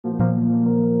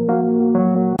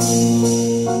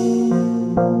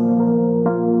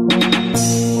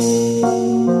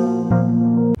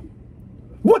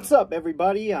What's up,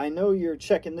 everybody? I know you're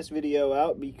checking this video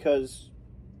out because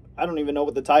I don't even know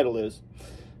what the title is.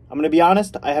 I'm going to be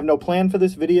honest, I have no plan for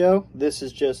this video. This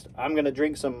is just, I'm going to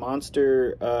drink some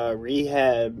Monster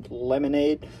Rehab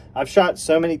lemonade. I've shot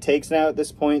so many takes now at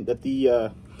this point that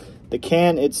the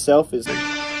can itself is...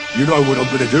 You know what I'm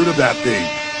going to do to that thing.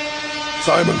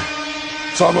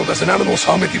 Simon, there's an animal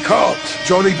summit you can't.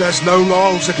 Johnny, there's no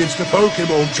laws against the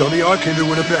Pokemon, Johnny. I can do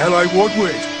whatever the hell I want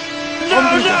with it.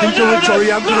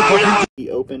 Be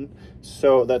open,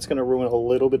 so that's going to ruin a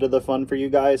little bit of the fun for you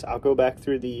guys. I'll go back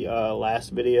through the last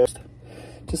video,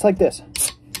 just like this.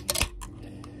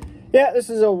 Yeah, this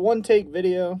is a one-take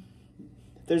video.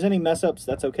 If there's any mess-ups,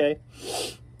 that's okay.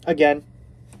 Again,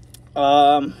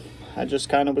 I just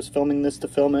kind of was filming this to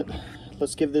film it.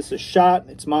 Let's give this a shot.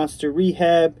 It's Monster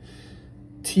Rehab,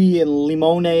 tea and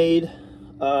lemonade.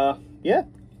 Yeah.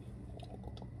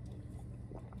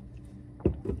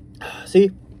 See,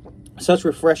 such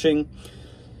refreshing,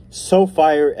 so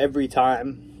fire every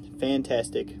time.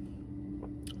 Fantastic.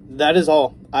 That is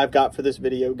all I've got for this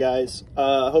video, guys.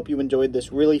 I hope you enjoyed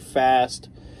this really fast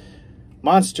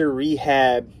Monster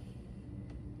Rehab